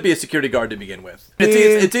 There shouldn't be a security guard to begin with.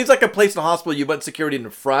 It seems like a place in a hospital you want security in the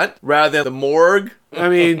front rather than the morgue. I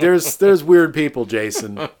mean, there's weird people,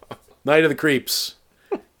 Jason. Night of the Creeps.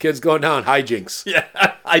 Kids going down, hijinks. Yeah,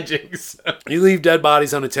 hijinks. You leave dead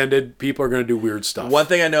bodies unattended, people are going to do weird stuff. One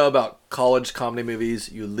thing I know about college comedy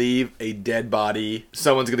movies, you leave a dead body,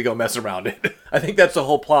 someone's going to go mess around it. I think that's the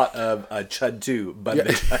whole plot of Chud 2.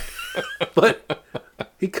 But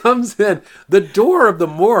he comes in, the door of the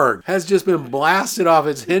morgue has just been blasted off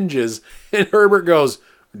its hinges, and Herbert goes,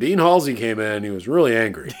 Dean Halsey came in, he was really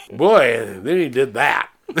angry. Boy, then he did that.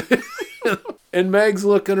 And Meg's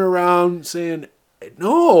looking around saying,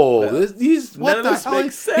 no, what the hell?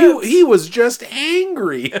 Makes sense. He was just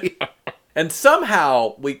angry. And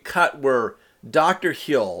somehow we cut where Dr.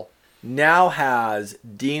 Hill now has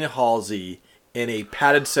Dean Halsey in a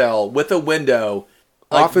padded cell with a window.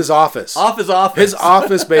 Off his office. Off his office. His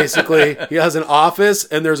office, basically. He has an office,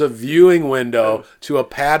 and there's a viewing window to a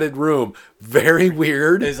padded room. Very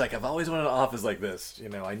weird. And he's like, I've always wanted an office like this. You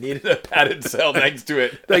know, I needed a padded cell next to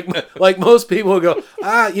it. like most people would go,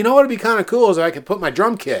 you know what would be kind of cool is I could put my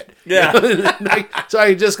drum kit. Yeah. So I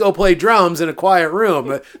could just go play drums in a quiet room.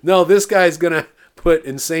 But no, this guy's going to put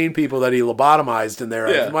insane people that he lobotomized in there.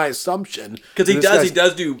 Yeah. That's my assumption. Because he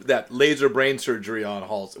does do that laser brain surgery on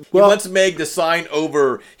Halsey. Well, he wants Meg to sign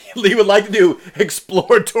over. He would like to do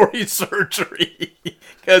exploratory surgery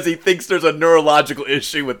because he thinks there's a neurological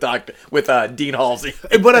issue with Dean Halsey.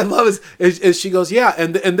 And what I love is she goes, yeah,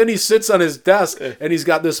 and then he sits on his desk and he's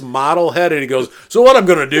got this model head and he goes, so what I'm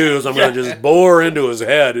going to do is I'm going to just bore into his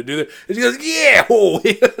head and do that. And she goes, yeah.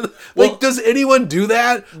 Like, does anyone do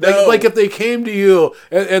that? No. Like if they came to you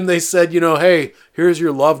and they said, hey, here's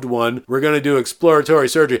your loved one. We're going to do exploratory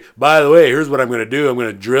surgery. By the way, here's what I'm going to do. I'm going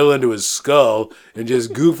to drill into his skull and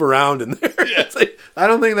just goof around in there. Like, I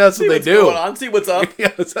don't think that's what they do. Going on, see what's up.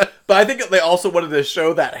 Yeah, but I think they also wanted to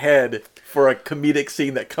show that head for a comedic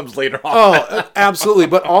scene that comes later on. Oh, absolutely.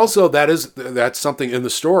 But also that's something in the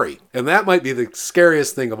story. And that might be the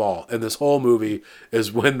scariest thing of all in this whole movie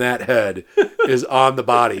is when that head is on the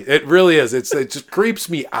body. It really is. It just creeps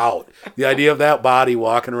me out. The idea of that body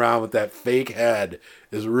walking around with that fake head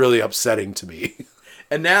is really upsetting to me.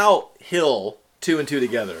 And now Hill, 2 and 2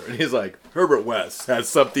 together. And he's like, Herbert West has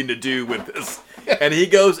something to do with this. And he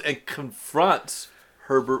goes and confronts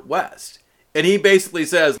Herbert West. And he basically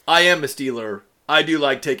says, I am a stealer. I do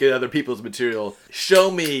like taking other people's material. Show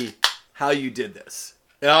me how you did this.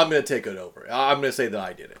 And I'm going to take it over. I'm going to say that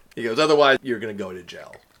I did it. He goes, otherwise, you're going to go to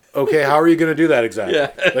jail. Okay, how are you going to do that exactly?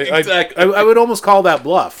 Yeah, exactly. I would almost call that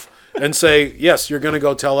bluff and say, yes, you're going to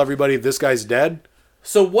go tell everybody this guy's dead.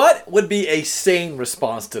 So what would be a sane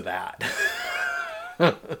response to that?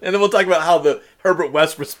 And then we'll talk about how the Herbert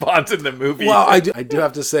West responds in the movie. Well, I do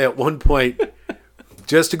have to say at one point,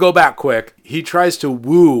 just to go back quick, he tries to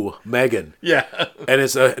woo Megan. Yeah. And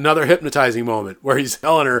it's another hypnotizing moment where he's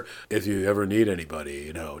telling her, if you ever need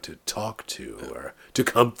anybody, to talk to or to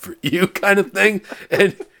comfort you kind of thing.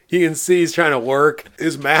 And you can see he's trying to work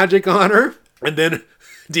his magic on her. And then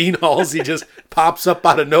Dean Halsey just pops up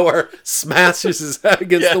out of nowhere, smashes his head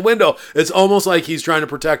against the window. It's almost like he's trying to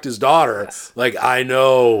protect his daughter. Yes. Like, I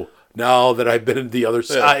know now that I've been in the other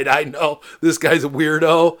side, I know this guy's a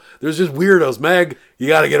weirdo. There's just weirdos, Meg. You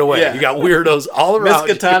got to get away. Yeah. You got weirdos all around.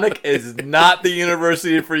 Miskatonic is not the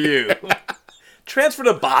university for you. Transfer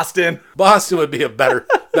to Boston. Boston would be a better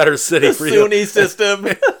city for you. SUNY system.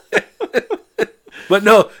 But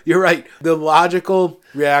no, you're right. The logical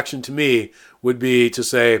reaction to me would be to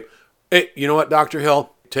say, hey, you know what, Dr.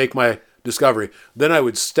 Hill? Take my discovery. Then I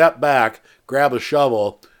would step back, grab a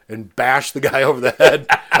shovel, and bash the guy over the head,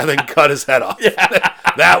 and then cut his head off. Yeah.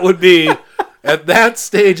 That would be, at that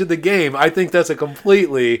stage of the game, I think that's a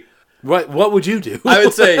completely, what would you do? I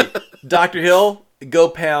would say, Dr. Hill, go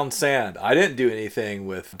pound sand. I didn't do anything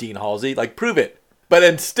with Dean Halsey. Like, prove it. But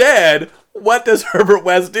instead, what does Herbert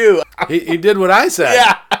West do? He did what I said.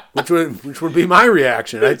 Yeah. Which would be my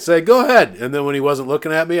reaction. I'd say, go ahead. And then when he wasn't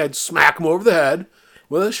looking at me, I'd smack him over the head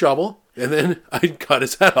with a shovel. And then I'd cut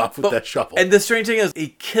his head off with that shovel. And the strange thing is,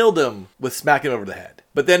 he killed him with smacking him over the head.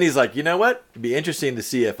 But then he's like, you know what? It'd be interesting to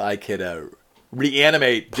see if I could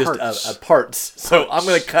reanimate just parts. So I'm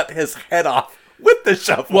going to cut his head off with the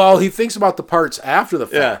shovel. Well, he thinks about the parts after the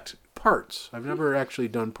fact. Yeah. Parts. I've never actually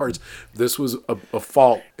done parts. This was a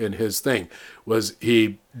fault in his thing, was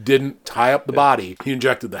he didn't tie up the body. He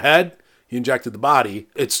injected the head. He injected the body.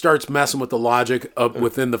 It starts messing with the logic of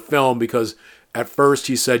within the film because at first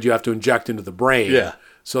he said you have to inject into the brain. Yeah.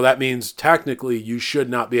 So that means technically you should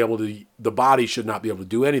not be able to, the body should not be able to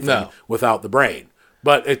do anything without the brain.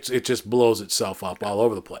 But it just blows itself up all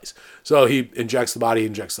over the place. So he injects the body,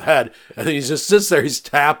 injects the head, and then he just sits there. He's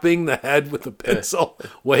tapping the head with a pencil,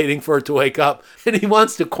 waiting for it to wake up. And he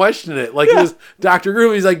wants to question it. Like this Dr.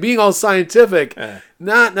 Groove, he's like being all scientific,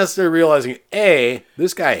 not necessarily realizing, A,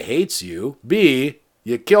 this guy hates you. B,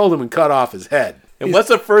 you killed him and cut off his head. And what's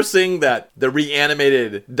the first thing that the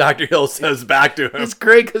reanimated Dr. Hill says back to him? It's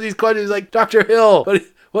great because he's questioning. He's like, Dr. Hill,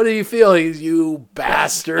 what do you feel? He's, you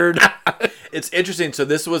bastard. It's interesting. So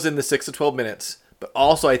this was in the 6 to 12 minutes, but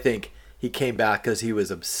also I think he came back because he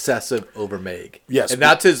was obsessive over Meg. Yes. And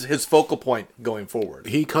that's his focal point going forward.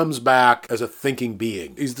 He comes back as a thinking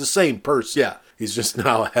being. He's the same person. Yeah. He's just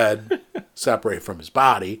now a head separated from his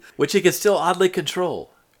body. Which he can still oddly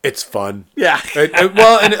control. It's fun. Yeah.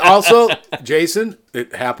 And also, Jason,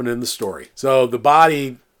 it happened in the story. So the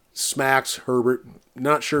body smacks Herbert.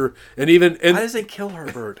 Not sure. And why does it kill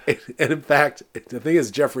Herbert? And in fact, the thing is,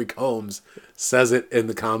 Jeffrey Combs says it in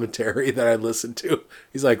the commentary that I listened to.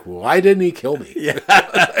 He's like, why didn't he kill me?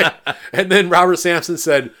 Yeah. And then Robert Sampson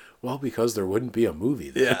said, well, because there wouldn't be a movie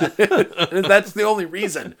then. Yeah. And that's the only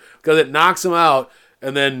reason. Because it knocks him out.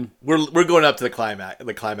 And then we're going up to the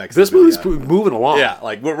climax. This movie's moving along. Yeah,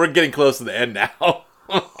 like we're getting close to the end now.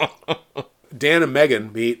 Dan and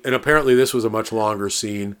Megan meet, and apparently this was a much longer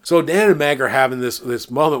scene. So Dan and Meg are having this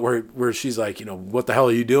moment where she's like, what the hell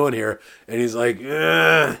are you doing here? And he's like,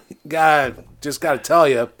 just got to tell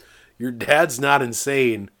you, your dad's not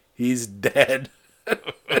insane. He's dead.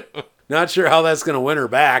 Not sure how that's going to win her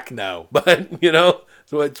back. No. But,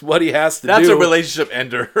 so it's what he has to do. That's a relationship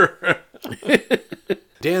ender.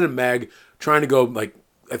 Dan and Meg trying to go,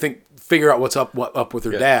 I think, figure out what's up with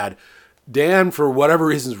her dad. Dan, for whatever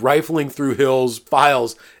reason, is rifling through Hill's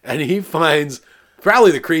files, and he finds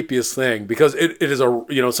probably the creepiest thing, because it is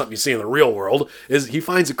something you see in the real world, is he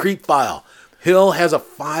finds a creep file. Hill has a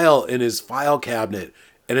file in his file cabinet,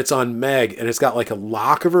 and it's on Meg, and it's got like a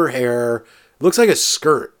lock of her hair. It looks like a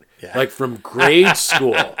skirt. Yeah. Like from grade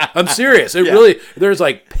school. I'm serious. It really, there's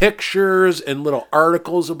like pictures and little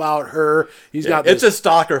articles about her. He's got this. It's a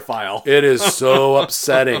stalker file. It is so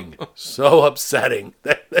upsetting. So upsetting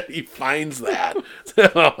that he finds that.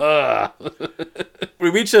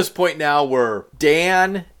 We reach this point now where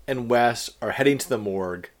Dan and Wes are heading to the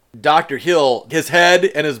morgue. Dr. Hill, his head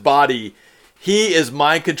and his body, he is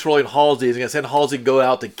mind controlling Halsey. He's going to send Halsey to go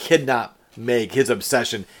out to kidnap Meg, his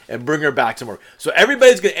obsession, and bring her back to morgue. So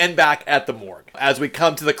everybody's going to end back at the morgue as we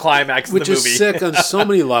come to the climax of the movie. Which is sick on so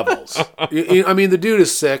many levels. I mean, the dude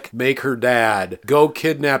is sick. Make her dad. Go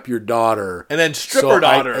kidnap your daughter. And then strip her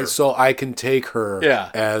daughter. So I can take her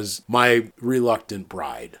as my reluctant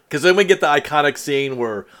bride. Because then we get the iconic scene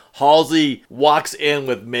where Halsey walks in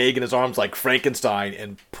with Meg in his arms like Frankenstein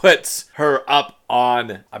and puts her up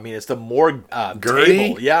on, it's the morgue gurney?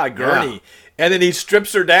 table. Yeah, gurney. Yeah. And then he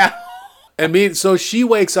strips her down. So she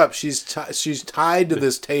wakes up. She's tied to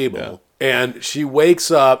this table, and she wakes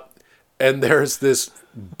up, and there's this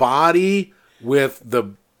body with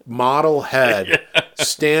the model head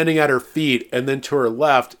standing at her feet, and then to her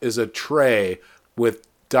left is a tray with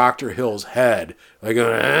Dr. Hill's head, like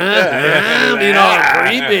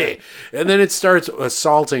creepy. And then it starts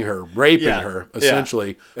assaulting her, raping her,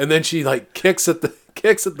 essentially, and then she kicks at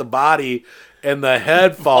the body, and the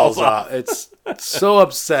head falls off. It's so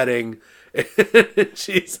upsetting. And this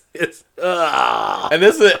is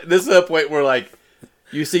a point where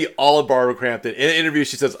you see all of Barbara Crampton in an interview.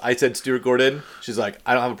 She says, "I said Stuart Gordon." She's like,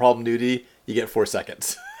 "I don't have a problem, nudity. You get 4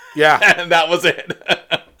 seconds." Yeah, and that was it.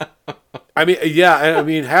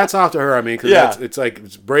 Hats off to her. Because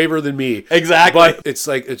it's braver than me. Exactly. But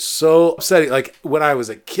it's so upsetting. Like when I was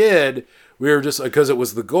a kid, we were just because it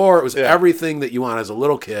was the gore, it was everything that you want as a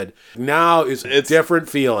little kid. Now it's a different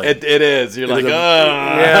feeling. It is. You're like, you're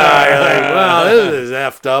like, well, this is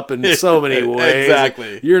effed up in so many ways.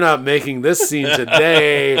 Exactly. You're not making this scene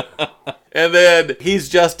today. And then he's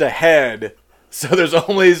just a head. So there's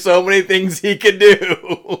only so many things he can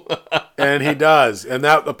do. And he does. And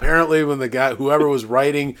that apparently when the guy, whoever was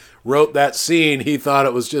wrote that scene, he thought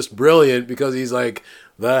it was just brilliant because he's like,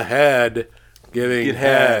 the head giving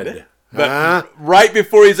head. But right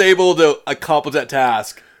before he's able to accomplish that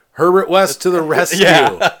task, Herbert West to the rescue.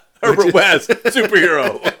 Yeah, Herbert West,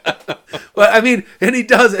 superhero. But and he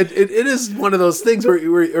does. It is one of those things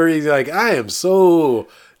where he's like, I am so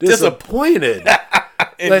disappointed.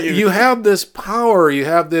 You have this power, you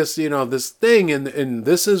have this, this thing, and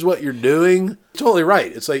this is what you're doing. Totally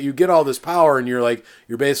right. It's like you get all this power, and you're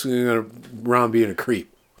basically going around being a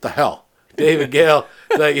creep. What the hell? David Gale,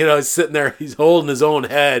 like, he's sitting there, he's holding his own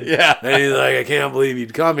head. Yeah. And he's like, I can't believe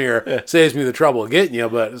you'd come here. Yeah. Saves me the trouble of getting you,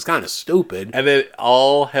 but it's kind of stupid. And then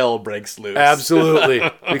all hell breaks loose. Absolutely.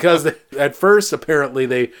 Because at first,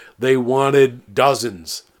 apparently, they wanted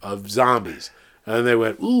dozens of zombies. And they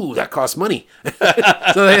went, ooh, that costs money.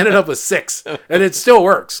 So they ended up with 6. And it still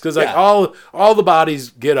works. Because all the bodies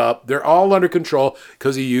get up. They're all under control.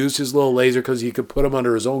 Because he used his little laser because he could put them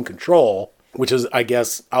under his own control. Which is, I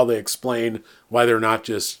guess, how they explain why they're not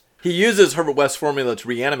just... He uses Herbert West's formula to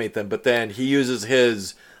reanimate them. But then he uses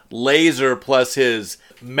his laser plus his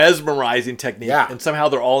mesmerizing technique. Yeah. And somehow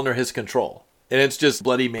they're all under his control. And it's just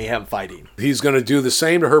bloody mayhem fighting. He's going to do the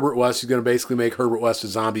same to Herbert West. He's going to basically make Herbert West a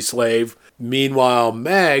zombie slave. Meanwhile,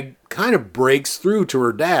 Meg kind of breaks through to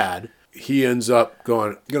her dad. He ends up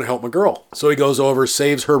going, I'm going to help my girl. So he goes over,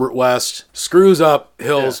 saves Herbert West, screws up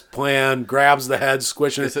Hill's plan, grabs the head,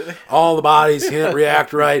 squishing it. All the bodies can't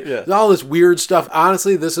react right. Yeah. All this weird stuff.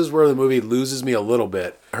 Honestly, this is where the movie loses me a little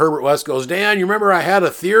bit. Herbert West goes, Dan, you remember I had a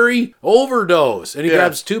theory? Overdose. And he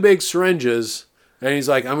grabs 2 big syringes. And he's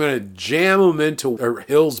like, I'm going to jam them into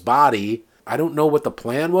Hill's body. I don't know what the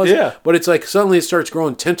plan was. Yeah. But it's like suddenly it starts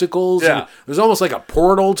growing tentacles. Yeah. And there's almost like a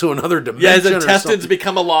portal to another dimension. Yeah, his intestines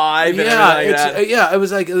become alive. It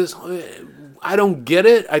was like, I don't get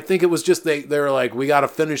it. I think it was just they were like, we got to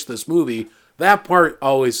finish this movie. That part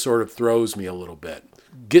always sort of throws me a little bit.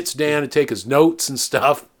 Gets Dan to take his notes and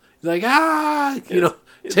stuff. He's like,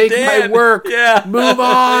 take Dan, my work, move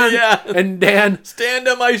on. And Dan... Stand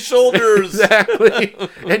on my shoulders. Exactly.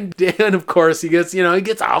 And Dan, of course, he gets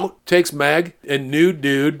out, takes Meg, and nude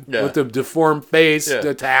dude with the deformed face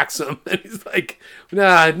attacks him. And he's like,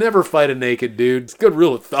 nah, never fight a naked dude. It's a good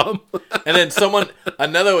rule of thumb. And then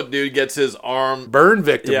another dude gets his arm... Burn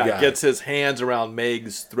victim guy. Gets his hands around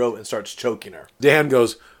Meg's throat and starts choking her. Dan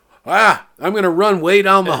goes, I'm going to run way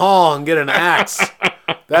down the hall and get an axe.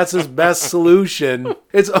 That's his best solution.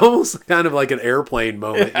 It's almost kind of like an airplane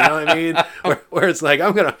moment, you know what I mean? Where it's like,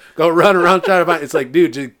 I'm going to go run around trying to find... It's like,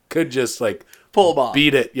 dude, you could just like... Pull him off.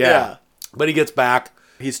 Beat it, yeah. But he gets back.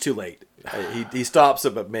 He's too late. He stops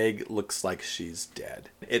it, but Meg looks like she's dead.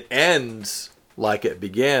 It ends like it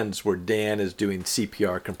begins, where Dan is doing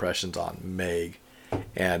CPR compressions on Meg,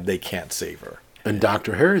 and they can't save her. And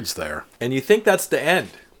Dr. Harrod's there. And you think that's the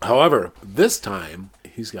end. However, this time,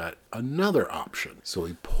 he's got another option. So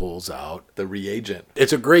he pulls out the reagent.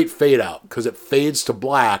 It's a great fade out because it fades to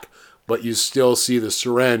black, but you still see the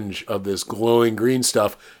syringe of this glowing green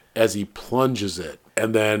stuff as he plunges it.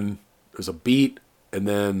 And then there's a beat, and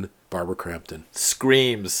then Barbara Crampton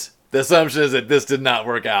screams. The assumption is that this did not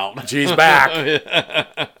work out. She's back.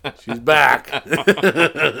 She's back.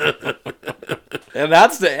 And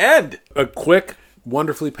that's the end. A quick,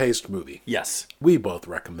 wonderfully paced movie. Yes. We both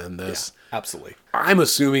recommend this. Yeah, absolutely. I'm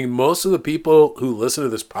assuming most of the people who listen to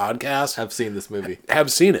this podcast have seen this movie.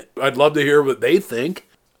 Have seen it. I'd love to hear what they think.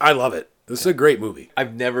 I love it. This is a great movie.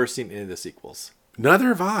 I've never seen any of the sequels. Neither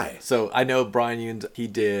have I. So I know Brian Yoons, he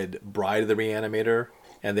did Bride of the Re-Animator.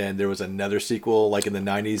 And then there was another sequel, like in the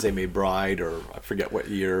 90s, they made Bride, or I forget what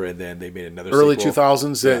year, and then they made another Early sequel.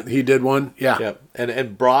 2000s, he did one. Yeah. Yep.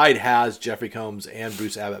 And Bride has Jeffrey Combs and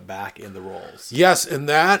Bruce Abbott back in the roles. Yes, and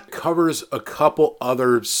that covers a couple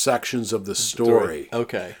other sections of the story.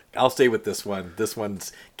 Okay. I'll stay with this one. This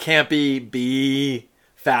one's campy,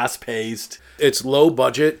 fast-paced. It's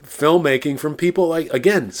low-budget filmmaking from people like,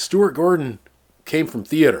 again, Stuart Gordon came from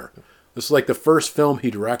theater. This is like the first film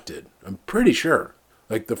he directed. I'm pretty sure.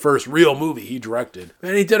 Like the first real movie he directed.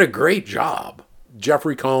 And he did a great job.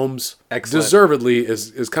 Jeffrey Combs, excellent, deservedly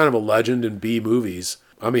is kind of a legend in B movies.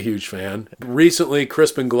 I'm a huge fan. Recently,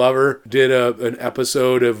 Crispin Glover did an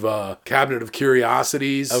episode of Cabinet of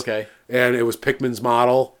Curiosities. Okay. And it was Pickman's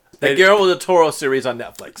Model. The Guillermo del Toro series on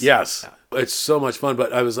Netflix. Yes. Yeah. It's so much fun.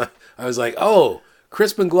 But I was like, oh,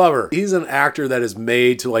 Crispin Glover. He's an actor that is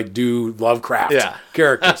made to like do Lovecraft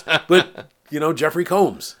characters. But, Jeffrey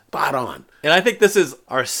Combs, spot on. And I think this is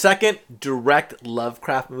our second direct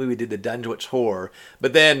Lovecraft movie. We did the Dunwich Horror.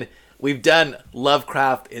 But then we've done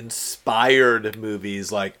Lovecraft-inspired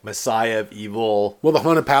movies like Messiah of Evil. Well, The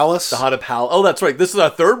Haunted Palace. The Haunted Palace. Oh, that's right. This is our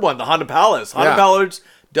third one, The Haunted Palace. Haunted Palace,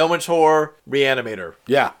 Dunwich Horror, Re-Animator.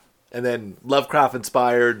 Yeah. And then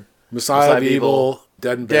Lovecraft-inspired Messiah of Evil,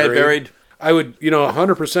 Dead and Buried. I would,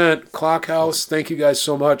 100% Clockhouse. Thank you guys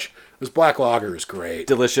so much. This black lager is great.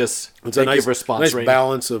 Delicious. It's Thank you for sponsoring. Nice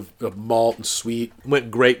balance of malt and sweet. Went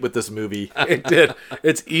great with this movie. It did.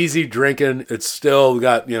 It's easy drinking. It's still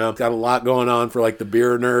got a lot going on for like the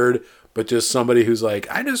beer nerd, but just somebody who's like,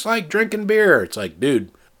 I just like drinking beer. It's like, dude,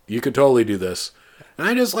 you could totally do this. And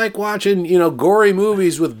I just like watching, gory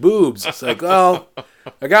movies with boobs. It's like, well,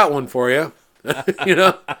 I got one for you. You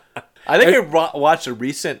know? I think I watched a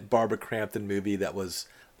recent Barbara Crampton movie that was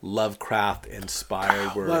Lovecraft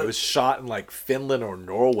inspired, where it was shot in like Finland or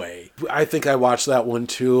Norway. I think I watched that one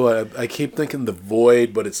too. I keep thinking The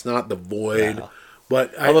Void, but it's not The Void. Yeah.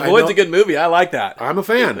 But The Void's a good movie. I like that. I'm a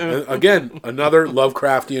fan. Again, another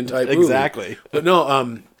Lovecraftian type movie. Exactly. But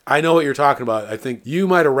no, I know what you're talking about. I think you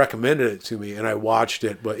might have recommended it to me, and I watched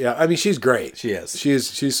it. But yeah, I mean, she's great. She is.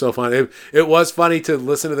 She's so fun. It was funny to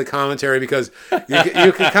listen to the commentary because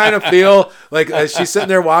you can kind of feel like as she's sitting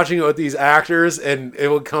there watching it with these actors, and it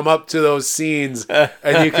would come up to those scenes,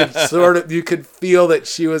 and you could feel that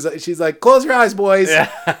she's like, close your eyes, boys,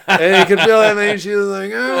 and you could feel that. And she was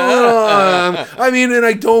like, I mean, and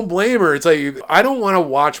I don't blame her. It's like I don't want to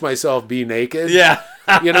watch myself be naked. Yeah.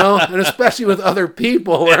 You know, and especially with other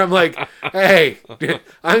people where I'm like, hey,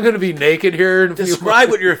 I'm going to be naked here. Describe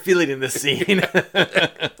what you're feeling in this scene.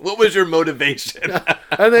 What was your motivation?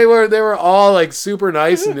 And they were all like super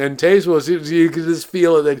nice and tasteful. You could just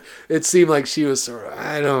feel it. That it seemed like she was sort of,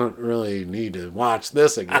 I don't really need to watch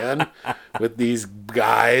this again with these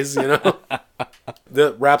guys, you know.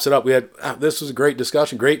 That wraps it up. This was a great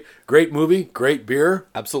discussion. Great movie. Great beer.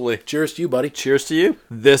 Absolutely. Cheers to you, buddy. Cheers to you.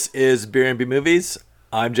 This is Beer and B Movies.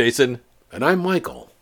 I'm Jason. And I'm Michael.